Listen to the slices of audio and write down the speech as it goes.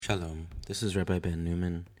Shalom, this is Rabbi Ben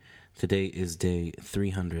Newman. Today is day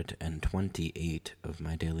 328 of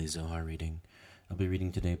my daily Zohar reading. I'll be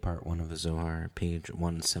reading today part 1 of the Zohar, page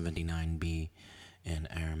 179b, in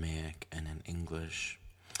Aramaic and in English.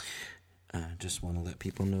 Just want to let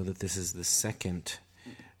people know that this is the second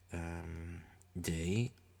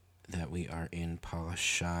day that we are in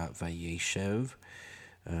Parashat Vayeshev.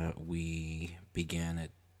 We began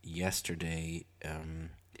it yesterday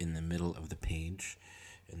in the middle of the page,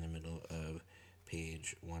 in the middle of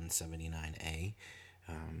page 179a,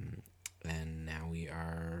 and now we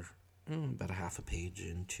are about a half a page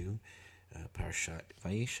into Parashat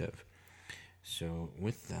Vayeshev. So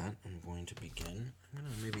with that, I'm going to begin. I'm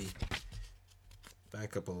going to maybe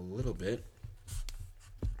back up a little bit.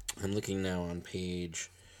 I'm looking now on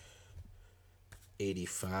page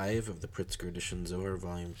 85 of the Pritzker Edition Zohar,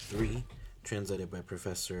 Volume 3, translated by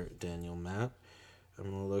Professor Daniel Matt. I'm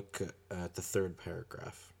going to look at the third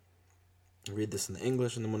paragraph. I'll read this in the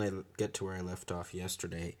English, and then when I get to where I left off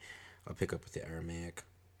yesterday, I'll pick up with the Aramaic.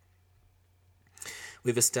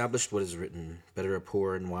 We've established what is written, better a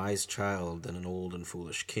poor and wise child than an old and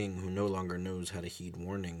foolish king who no longer knows how to heed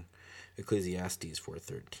warning. Ecclesiastes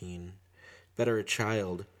 4:13. Better a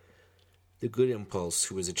child, the good impulse,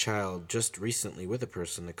 who is a child just recently with a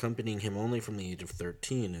person, accompanying him only from the age of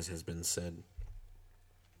 13, as has been said,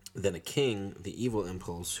 than a king, the evil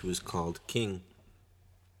impulse, who is called king,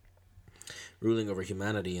 ruling over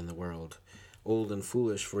humanity in the world. Old and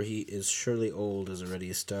foolish, for he is surely old, as already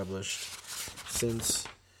established, since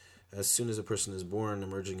as soon as a person is born,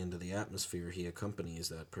 emerging into the atmosphere, he accompanies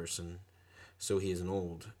that person. So he is an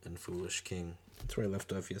old and foolish king. That's where I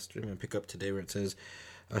left off yesterday. I'm going to pick up today where it says,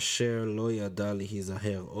 Asher lo yada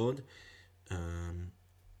lihizaher od, and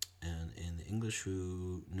in the English,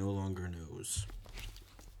 who no longer knows.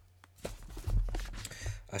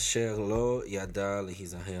 Asher lo yada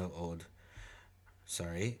lihizaher od.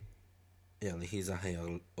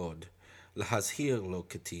 Lihizaher od. Lahazhir lo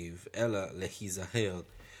ketiv, ela lihizaher.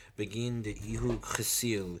 Begin de ihu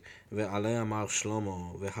chesil, ve'alei amar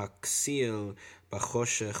Shlomo, ve'haksil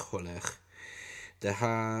b'choshech holech.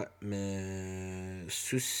 Deha me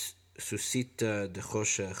susita de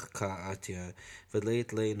choshech ka'atya,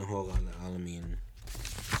 ve'leit le nahora le'alamin.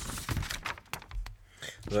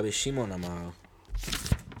 Rabbi Shimon amar,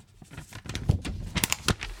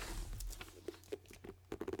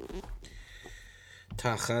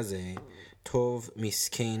 Tachaze, Tov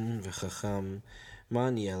miskein v'chacham,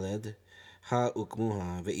 man yeled,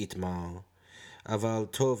 ha-ukmuha ve'itmar. Aval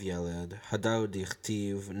tov yeled, hadau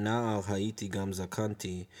dichtiv, na'ar haiti gam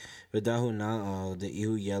zakanti, v'dahu na'ar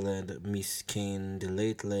de'ihu yeled miskein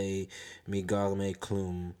deleit le migar me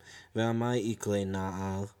klum, ve'amai ikle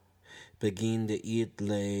na'ar, begin de'it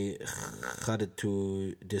le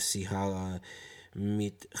chadatu desihara,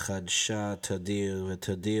 mit chadsha tadir,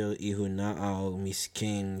 v'tadir ihu na'ar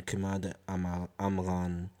miskein kemad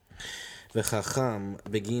amran. V'chacham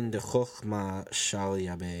begin de chochma shal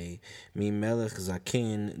yabe, mi melech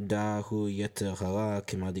zaken dahu yeter hara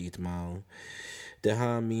kemad itmar.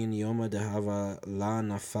 Deha min yoma dehava la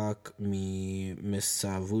nafak mi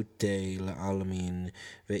mesavute la'alamin,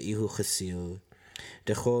 ve'ihu chesil.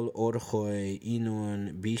 Dechol orchoi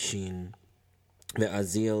inun bishin,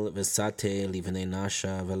 ve'azil ve'sate livnei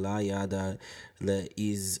nasha, ve'la yada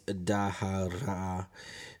le'iz dahara.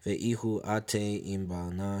 Ve'ihu ate im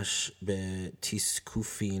balnash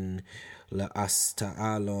betiskufin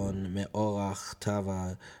la'asta'alon me'orach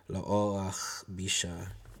tava la'orach bisha.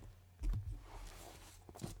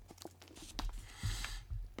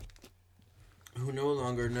 Who no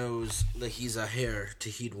longer knows lehizaher, to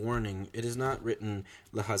heed warning. It is not written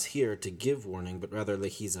lehazhir, to give warning, but rather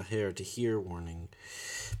lehizaher, to hear warning.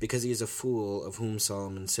 Because he is a fool, of whom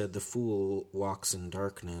Solomon said, the fool walks in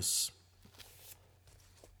darkness.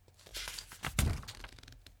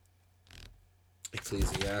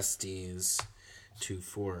 Ecclesiastes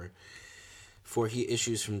 2:4. For he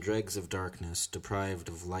issues from dregs of darkness, deprived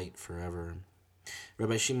of light forever.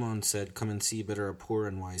 Rabbi Shimon said, come and see, better a poor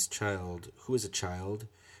and wise child. Who is a child?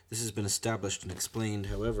 This has been established and explained.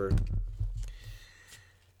 However,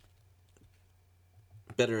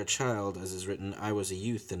 better a child, as is written, I was a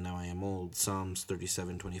youth and now I am old. Psalms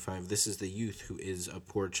 37:25. This is the youth who is a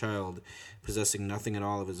poor child, possessing nothing at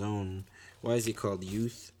all of his own. Why is he called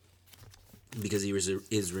youth? Because he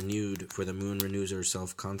is renewed, for the moon renews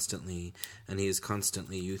herself constantly, and he is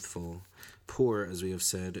constantly youthful. Poor, as we have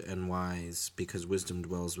said, and wise, because wisdom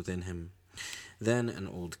dwells within him. Then an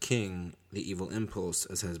old king, the evil impulse,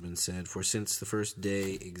 as has been said, for since the first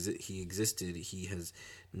day he existed, he has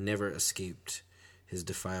never escaped his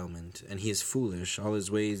defilement, and he is foolish. All his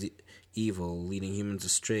ways evil, leading humans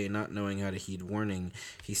astray, not knowing how to heed warning.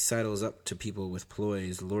 He sidles up to people with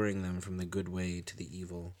ploys, luring them from the good way to the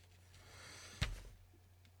evil.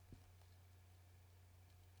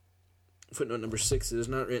 Footnote number 6, it is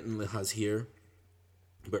not written Lehazhir,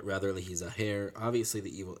 but rather Lehizaher. Obviously,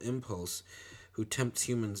 the evil impulse who tempts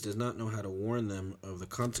humans does not know how to warn them of the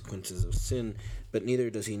consequences of sin, but neither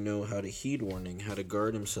does he know how to heed warning, how to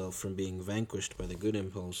guard himself from being vanquished by the good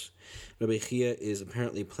impulse. Rabbi Chia is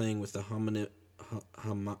apparently playing with the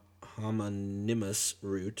homonymous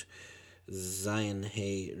root, Zayin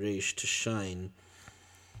He Resh, to shine.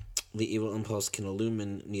 The evil impulse can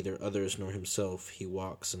illumine neither others nor himself. He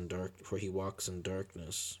walks in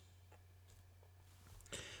darkness.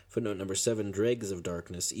 Footnote number 7, dregs of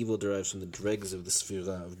darkness. Evil derives from the dregs of the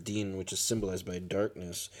Sphira of Din, which is symbolized by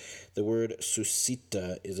darkness. The word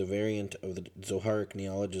susita is a variant of the Zoharic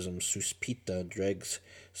neologism suspita, dregs,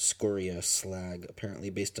 scoria, slag, apparently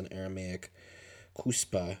based on Aramaic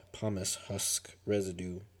kuspa, pomace, husk,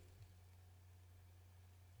 residue.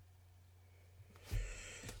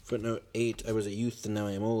 Footnote 8, I was a youth and now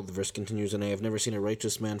I am old. The verse continues, and I have never seen a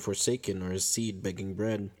righteous man forsaken or his seed begging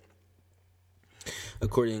bread.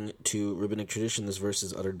 According to rabbinic tradition, this verse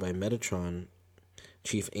is uttered by Metatron,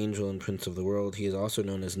 chief angel and prince of the world. He is also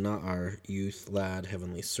known as Na'ar, youth, lad,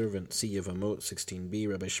 heavenly servant. See Yevamot 16b.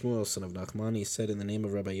 Rabbi Shmuel, son of Nachmani, said in the name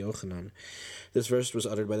of Rabbi Yochanan, this verse was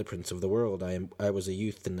uttered by the prince of the world. I was a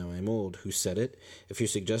youth and now I am old. Who said it? If you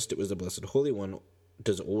suggest it was the Blessed Holy One,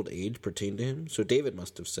 does old age pertain to him? So David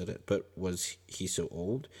must have said it, but was he so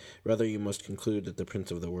old? Rather, you must conclude that the prince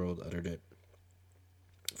of the world uttered it.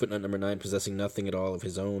 Footnote number 9, possessing nothing at all of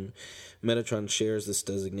his own. Metatron shares this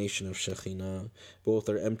designation of Shekhinah. Both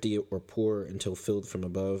are empty or poor until filled from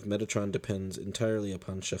above. Metatron depends entirely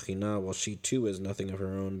upon Shekhinah, while she too has nothing of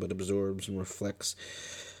her own, but absorbs and reflects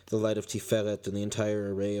the light of Tiferet and the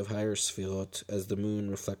entire array of higher Sfirot, as the moon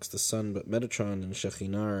reflects the sun. But Metatron and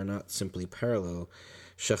Shekhinah are not simply parallel.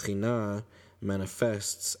 Shekhinah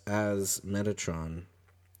manifests as Metatron.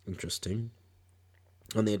 Interesting.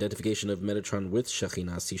 On the identification of Metatron with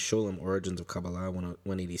Shekhinah, see Sholem, Origins of Kabbalah,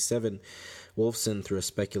 187, Wolfson, Through a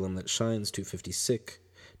Speculum That Shines,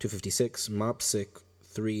 256, Mopsik,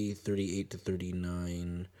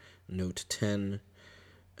 3:38-39, Note 10,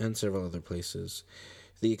 and several other places.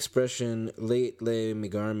 The expression Leit le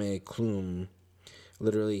migarme klum,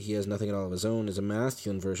 literally he has nothing at all of his own, is a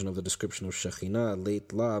masculine version of the description of Shekhinah,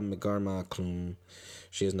 Leit la migarma klum,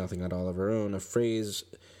 she has nothing at all of her own, a phrase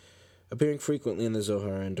appearing frequently in the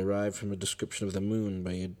Zohar and derived from a description of the moon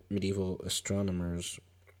by medieval astronomers.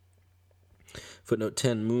 Footnote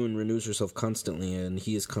 10, moon renews herself constantly, and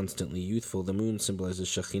he is constantly youthful. The moon symbolizes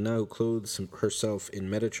Shekhinah, who clothes herself in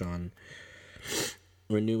Metatron,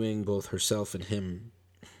 renewing both herself and him.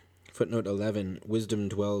 Footnote 11, wisdom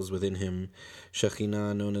dwells within him.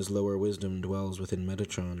 Shekhinah, known as lower wisdom, dwells within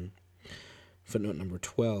Metatron. Footnote number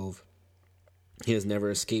 12, he has never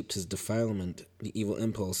escaped his defilement. The evil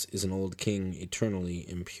impulse is an old king, eternally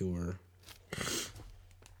impure.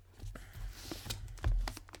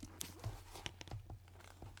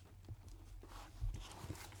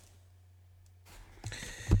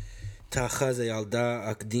 תאחז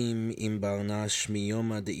הילדה אקדים עם ברנש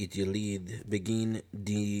מיומא דאית יליד, בגין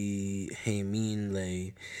דהאמין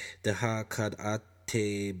לי, דהה כדעת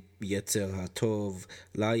יצר הטוב,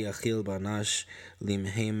 לה יכיל ברנש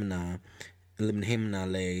למהמנה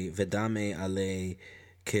לי, ודמה עלי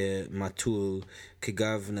כמטול,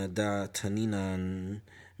 כגב נדע תנינן,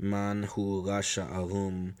 מן הוא רשע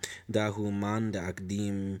ערום, דהו מן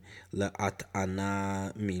דאקדים לאטענה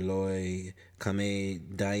מילוי, כמי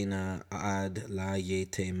דיינה עד לה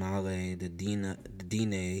יתה מרי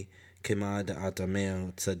דדיני, כמה דעת אמר,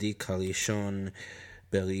 צדיק הראשון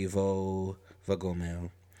בריבו וגומר.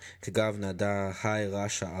 כגב נדע היי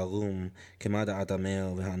רשע ערום, כמה דעת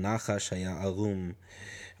אמר, והנחש היה ערום,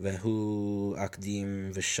 והוא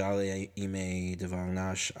אקדים ושרי ימי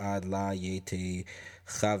דברנש עד לה יתה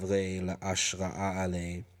חברי להשראה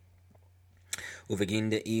עלי. ובגין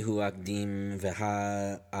דאי הוא אקדים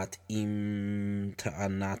והאתאים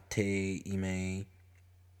טענתי ימי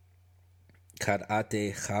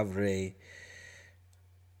כדעתי חברי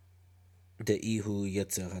דאי הוא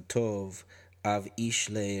יצר הטוב אב איש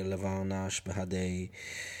לי לברנש בהדי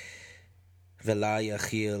ולה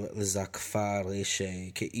יכיל לזקפה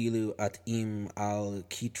רשי, כאילו אתאים על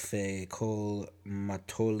כתפי כל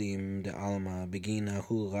מטולים דעלמא, בגין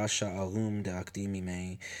ההוא רשע ערום דאקדים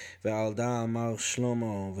ימי, ועל דא אמר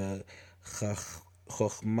שלמה,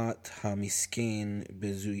 וחוכמת המסכן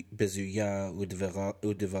בזויה,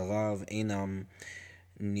 ודבריו אינם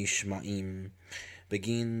נשמעים.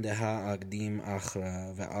 Begin deha agdim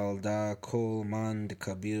achra, ve'alda kol man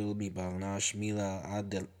dekabil mibalnash mila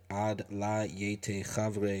ad la yete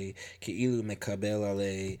chavre, ki'ilu mekabel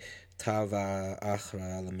ale tava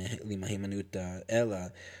achra limahemanuta,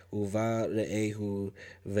 ela uva re'ehu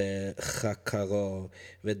ve'chakaro,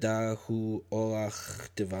 ve'dahu olach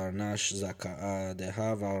devarnash zaka'a,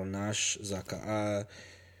 deha varnash zaka'a,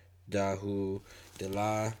 dahu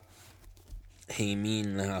dela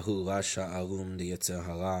Heimin lehahu rasha alum de yetzer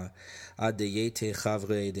hara, ad de yete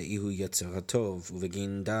chavre de ihu yetzer hatov,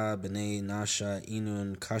 uveginda b'nei nasha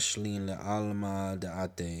inun kashlin le'alma de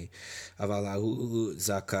ate, aval ahu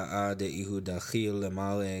zaka'a de ihu dachil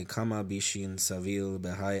lemale kama bishin savil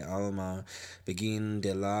behai alma, begin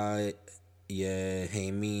de la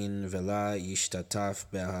Yehemin vela yishtataf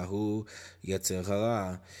behahu yetzer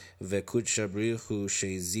hara vekudshabrichu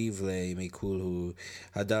shezivle mikulhu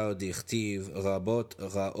hadar dichtiv rabot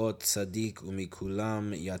raot tzadik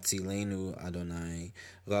umikulam yatzilenu Adonai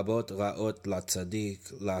rabot raot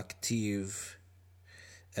latzadik laktiv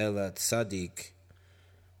ela tzadik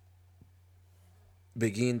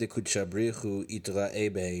begin de kudshabrichu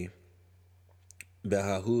itraebe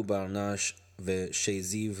behahu barnash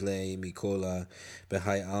ושזיב מikola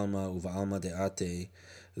בהי alma ובעלמא דעתה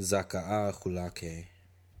זכאה חולקה.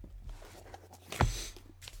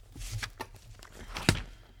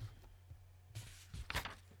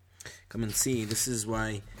 Come and see, this is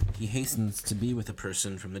why he hastens to be with a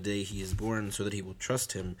person from the day he is born, so that he will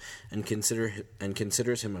trust him and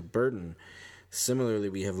considers him a burden. Similarly,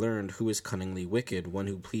 we have learned who is cunningly wicked, one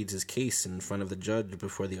who pleads his case in front of the judge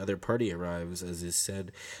before the other party arrives, as is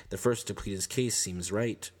said, the first to plead his case seems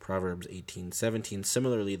right, Proverbs 18:17.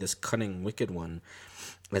 Similarly, this cunning wicked one,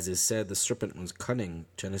 as is said, the serpent was cunning,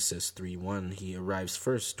 Genesis 3:1. He arrives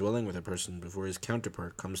first, dwelling with a person before his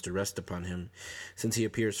counterpart comes to rest upon him. Since he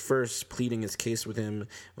appears first, pleading his case with him,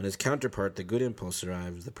 when his counterpart, the good impulse,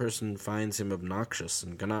 arrives, the person finds him obnoxious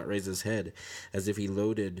and cannot raise his head, as if he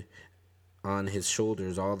loaded on his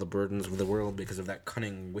shoulders all the burdens of the world because of that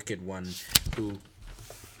cunning, wicked one who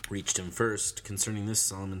reached him first. Concerning this,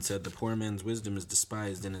 Solomon said, "The poor man's wisdom is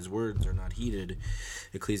despised, and his words are not heeded."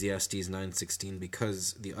 Ecclesiastes 9:16,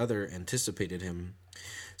 because the other anticipated him.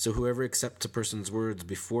 So whoever accepts a person's words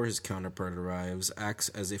before his counterpart arrives acts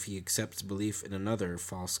as if he accepts belief in another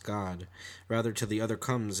false god, rather till the other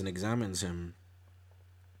comes and examines him.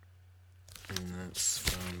 And that's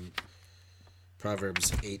from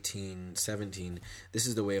Proverbs 18:17. This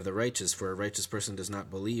is the way of the righteous, for a righteous person does not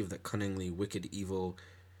believe that cunningly wicked evil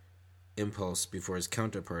impulse before his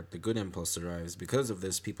counterpart, the good impulse, arrives. Because of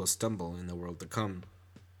this, people stumble in the world to come.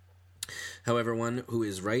 However, one who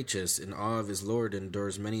is righteous in awe of his Lord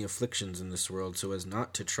endures many afflictions in this world so as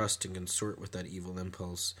not to trust and consort with that evil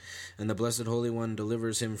impulse. And the Blessed Holy One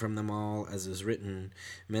delivers him from them all, as is written,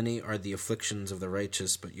 "Many are the afflictions of the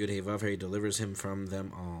righteous, but Yud-Heh-Vav-Heh delivers him from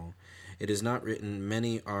them all." It is not written,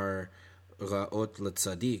 "Many are ra'ot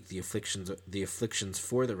l'tzadik," the afflictions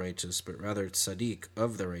for the righteous, but rather tzadik,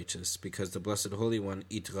 of the righteous, because the Blessed Holy One,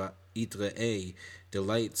 Itra'eh,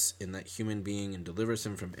 delights in that human being and delivers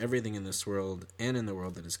him from everything in this world and in the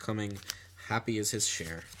world that is coming. Happy is his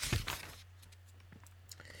share.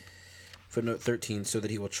 Footnote 13, so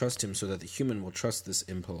that he will trust him, so that the human will trust this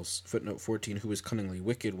impulse. Footnote 14, who is cunningly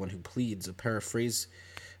wicked, one who pleads, a paraphrase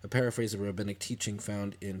of rabbinic teaching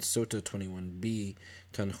found in Sota 21b,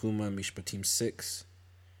 Tanhuma Mishpatim 6.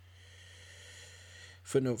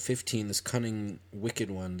 Footnote 15, this cunning, wicked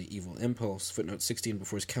one, the evil impulse. Footnote 16,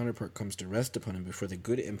 before his counterpart comes to rest upon him, before the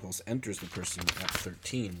good impulse enters the person at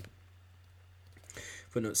 13.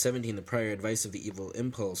 Footnote 17, the prior advice of the evil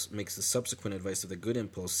impulse makes the subsequent advice of the good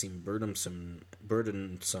impulse seem burdensome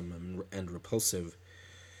and repulsive.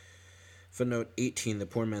 Footnote 18, the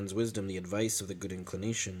poor man's wisdom, the advice of the good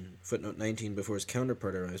inclination. Footnote 19, before his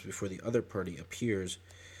counterpart arrives, before the other party appears.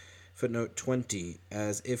 Footnote 20,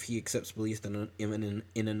 as if he accepts belief in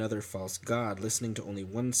another false god, listening to only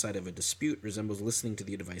one side of a dispute resembles listening to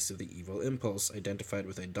the advice of the evil impulse, identified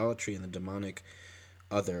with idolatry and the demonic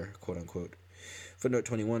other, quote-unquote. Footnote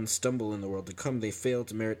 21, stumble in the world to come, they fail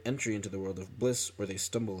to merit entry into the world of bliss, or they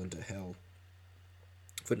stumble into hell.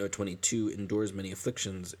 Footnote 22, endures many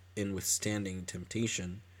afflictions in withstanding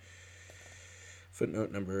temptation.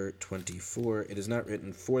 Footnote number 24, it is not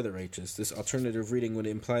written for the righteous. This alternative reading would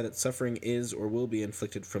imply that suffering is or will be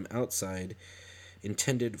inflicted from outside,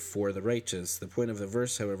 intended for the righteous. The point of the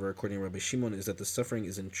verse, however, according to Rabbi Shimon, is that the suffering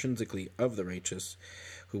is intrinsically of the righteous,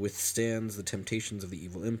 who withstands the temptations of the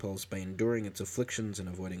evil impulse by enduring its afflictions and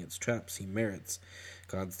avoiding its traps. He merits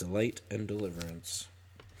God's delight and deliverance.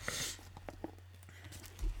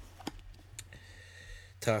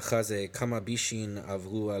 תחזה כמה בישין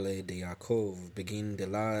עברו עלי דיעקב, בגין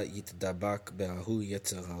דלה יתדבק בהוא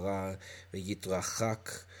יצר הרע,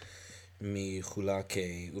 ויתרחק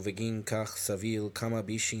מחולקי, ובגין כך סביל כמה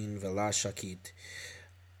בישין ולה שקית.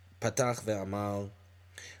 פתח ואמר,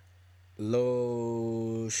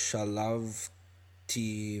 לא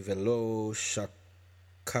שלבתי ולא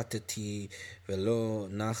שקטתי ולא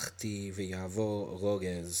נחתי ויעבור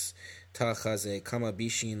רוגז. תחזה כמה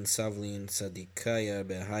בישין סבלין צדיקיה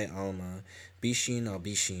בהי אלמה, בישין על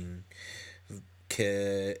בישין,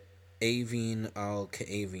 כאבין על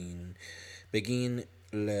כאבין, בגין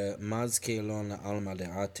למזכלון לעלמא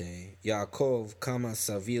דעתה. יעקב כמה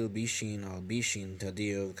סביל בישין על בישין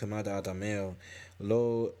תדיר, כמה דעת אמר,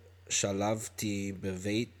 לא שלבתי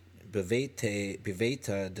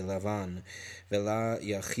בביתה דלבן, ולה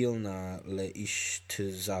יכילנה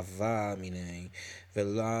לאשתזבה מיני,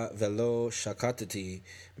 ולא שקטתי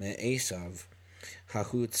מעשיו,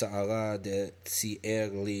 ההוא צערה דציער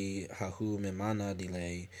לי, ההוא ממנה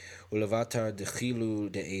דילי, ולבטר דחילו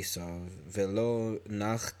דעשיו, ולא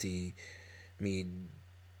נחתי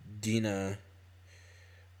מדינה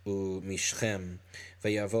ומשכם,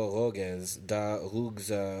 ויבוא רוגז דה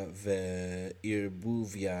רוגזה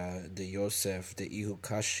וערבוביה דיוסף דאיהו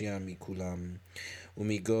קשיא מכולם,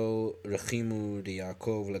 ומגו רחימו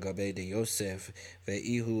דיעקב לגבי דיוסף,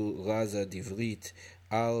 ואיהו רזה דברית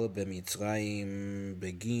על במצרים,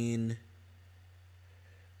 בגין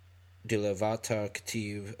דלבטר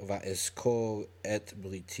כתיב ואזכור את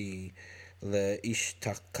בריתי,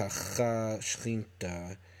 לאשתכחה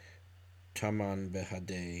שכינתה תמן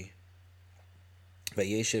בהדי.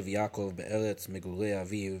 וישב יעקב בארץ מגורי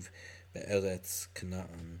אביו, בארץ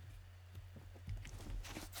כנען.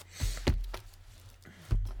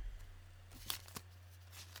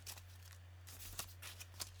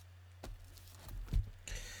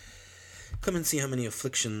 Come and see how many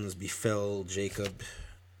afflictions befell Jacob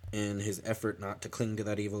in his effort not to cling to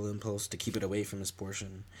that evil impulse, to keep it away from his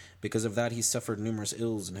portion. Because of that he suffered numerous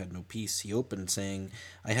ills and had no peace. He opened, saying,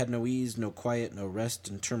 I had no ease, no quiet, no rest,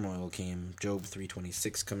 and turmoil came. Job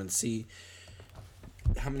 3:26. Come and see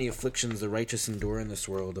how many afflictions the righteous endure in this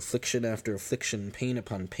world, affliction after affliction, pain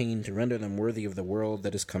upon pain, to render them worthy of the world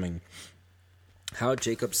that is coming. How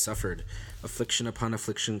Jacob suffered, affliction upon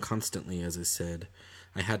affliction constantly, as is said.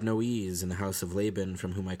 I had no ease in the house of Laban,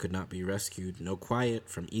 from whom I could not be rescued, no quiet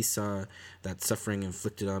from Esau, that suffering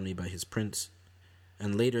inflicted on me by his prince,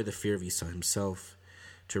 and later the fear of Esau himself,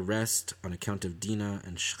 to rest on account of Dinah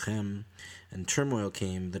and Shechem, and turmoil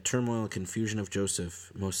came, the turmoil and confusion of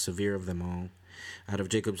Joseph, most severe of them all. Out of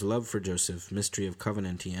Jacob's love for Joseph, mystery of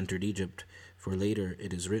covenant, he entered Egypt, for later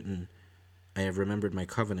it is written, I have remembered my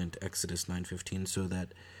covenant, Exodus 9:15, so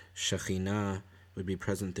that Shekhinah would be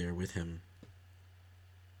present there with him.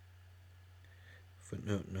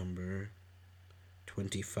 Footnote number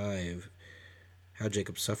 25. How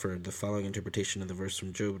Jacob suffered. The following interpretation of the verse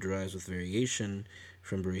from Job derives with variation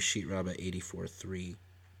from Bereshit Rabbah 84:3.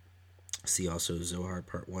 See also Zohar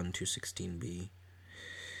Part 1, 216b.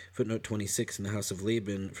 Footnote 26. In the house of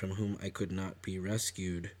Laban, from whom I could not be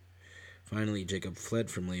rescued. Finally, Jacob fled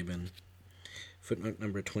from Laban. Footnote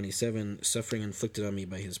number 27. Suffering inflicted on me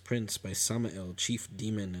by his prince, by Samael, chief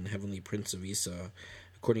demon and heavenly prince of Esau.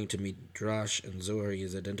 According to Midrash and Zohar, he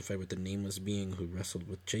is identified with the nameless being who wrestled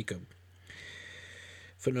with Jacob.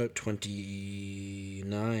 Footnote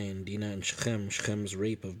 29. Dinah and Shechem, Shechem's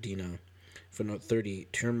rape of Dinah. Footnote 30.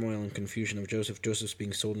 Turmoil and confusion of Joseph, Joseph's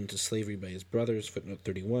being sold into slavery by his brothers. Footnote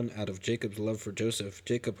 31. Out of Jacob's love for Joseph,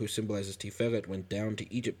 Jacob, who symbolizes Tiferet, went down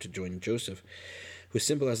to Egypt to join Joseph, who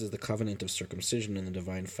symbolizes the covenant of circumcision and the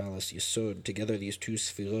divine phallus Yesod. Together these two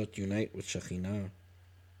Sfirot unite with Shekhinah.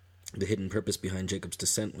 The hidden purpose behind Jacob's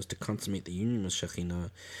descent was to consummate the union with Shekhinah,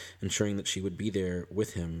 ensuring that she would be there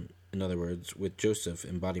with him, in other words, with Joseph,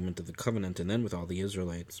 embodiment of the covenant, and then with all the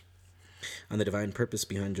Israelites. On the divine purpose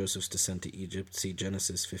behind Joseph's descent to Egypt, see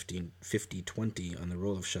Genesis 50:20. On the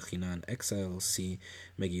role of Shekhinah in exile, see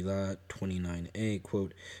Megillah 29a.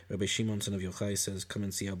 Quote, Rabbi Shimon, son of Yochai, says, Come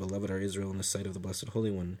and see how beloved are Israel in the sight of the Blessed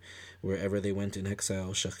Holy One. Wherever they went in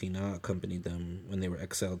exile, Shekhinah accompanied them. When they were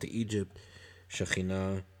exiled to Egypt,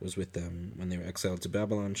 Shekhinah was with them. When they were exiled to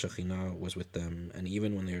Babylon, Shekhinah was with them. And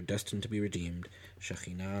even when they are destined to be redeemed,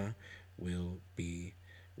 Shekhinah will be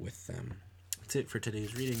with them. That's it for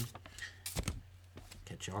today's reading.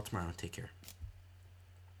 Catch you all tomorrow. Take care.